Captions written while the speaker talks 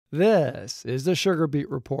This is the Sugarbeet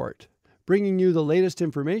Report, bringing you the latest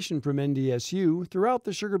information from NDSU throughout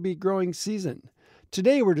the sugar beet growing season.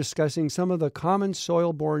 Today we're discussing some of the common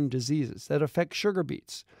soil-borne diseases that affect sugar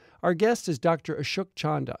beets. Our guest is Dr. Ashok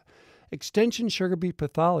Chanda, Extension sugar beet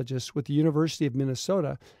pathologist with the University of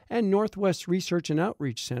Minnesota and Northwest Research and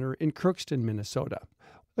Outreach Center in Crookston, Minnesota.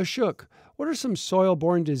 Ashok, what are some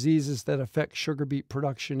soil-borne diseases that affect sugar beet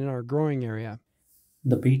production in our growing area?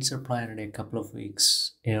 The beets are planted a couple of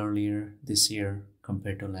weeks earlier this year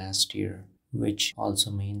compared to last year, which also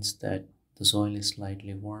means that the soil is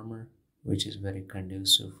slightly warmer, which is very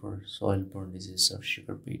conducive for soil-borne disease of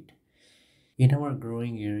sugar beet. In our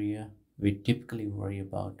growing area, we typically worry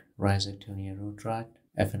about Rhizoctonia root rot,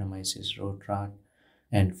 Aphanomyces root rot,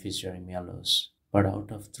 and Fusarium yellows. But out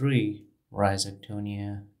of three,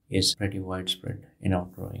 Rhizoctonia is pretty widespread in our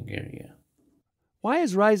growing area. Why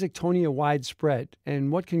is Rhizoctonia widespread,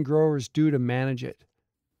 and what can growers do to manage it?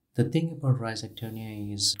 The thing about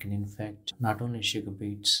Rhizoctonia is it can infect not only sugar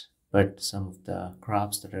beets, but some of the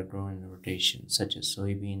crops that are grown in rotation, such as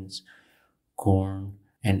soybeans, corn,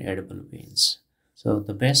 and edible beans. So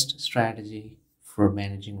the best strategy for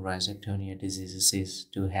managing Rhizoctonia diseases is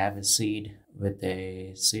to have a seed with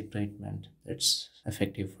a seed treatment that's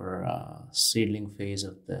effective for seedling phase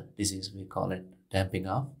of the disease. We call it damping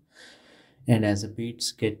off. And as the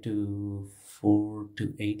beets get to 4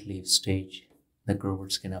 to 8 leaf stage, the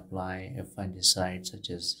growers can apply a fungicide such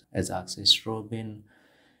as azoxystrobin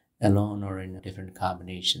alone or in different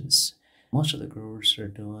combinations. Most of the growers are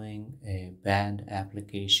doing a band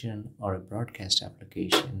application or a broadcast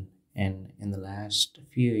application, and in the last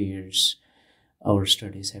few years, our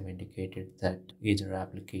studies have indicated that either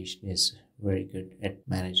application is very good at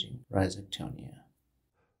managing Rhizoctonia.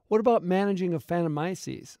 What about managing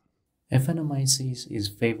Aphanomyces? Aphanomyces is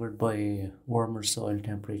favored by warmer soil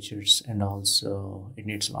temperatures, and also it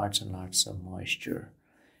needs lots and lots of moisture.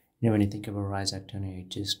 When you think about Rhizoctonia, it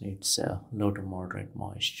just needs low to moderate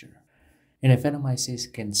moisture. And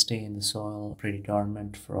Aphanomyces can stay in the soil pretty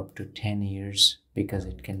dormant for up to 10 years because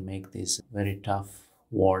it can make these very tough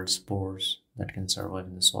walled spores that can survive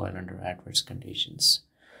in the soil under adverse conditions.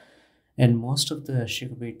 And most of the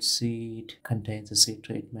sugar beet seed contains a seed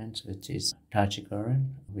treatment, which is tachicurrin,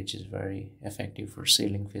 which is very effective for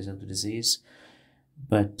sealing phase of the disease.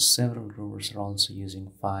 But several growers are also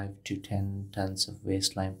using 5 to 10 tons of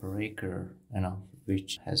waste lime per acre,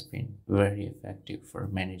 which has been very effective for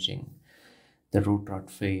managing the root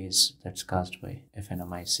rot phase that's caused by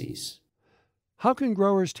Aphanomyces. How can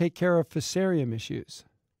growers take care of Fusarium issues?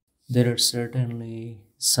 There are certainly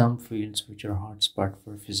some fields which are hotspot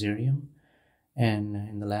for Fusarium, and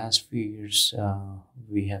in the last few years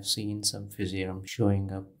we have seen some Fusarium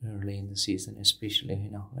showing up early in the season, especially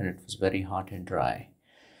when it was very hot and dry.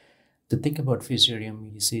 The thing about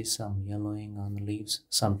Fusarium, you see some yellowing on the leaves.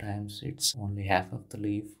 Sometimes it's only half of the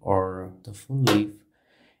leaf or the full leaf,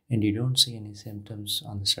 and you don't see any symptoms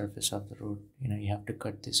on the surface of the root. You have to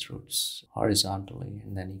cut these roots horizontally,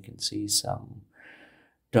 and then you can see some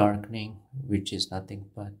darkening, which is nothing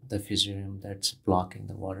but the Fusarium that's blocking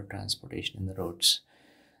the water transportation in the roots.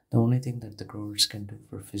 The only thing that the growers can do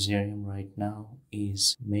for Fusarium right now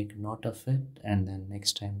is make note of it, and then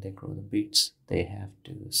next time they grow the beets, they have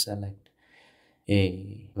to select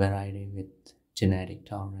a variety with genetic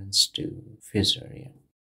tolerance to Fusarium.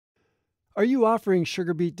 Are you offering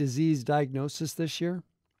sugar beet disease diagnosis this year?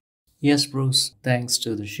 Yes, Bruce. Thanks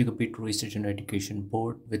to the Sugar Beet Research and Education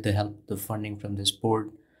Board, with the help of the funding from this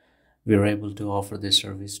board, we are able to offer this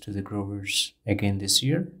service to the growers again this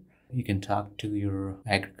year. You can talk to your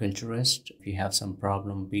agriculturist if you have some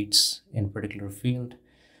problem beets in a particular field.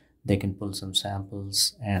 They can pull some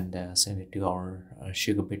samples and send it to our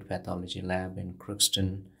sugar beet pathology lab in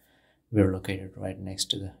Crookston. We're located right next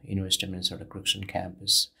to the University of Minnesota Crookston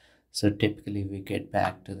campus. So typically we get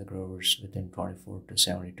back to the growers within 24 to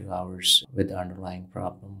 72 hours with the underlying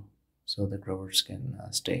problem, so the growers can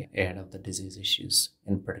stay ahead of the disease issues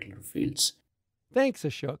in particular fields. Thanks,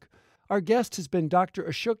 Ashok. Our guest has been Dr.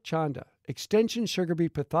 Ashok Chanda, Extension sugar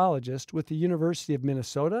beet pathologist with the University of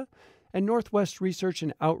Minnesota and Northwest Research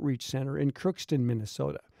and Outreach Center in Crookston,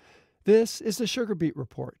 Minnesota. This is the Sugarbeet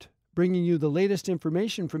Report, bringing you the latest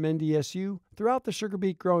information from NDSU throughout the sugar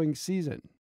beet growing season.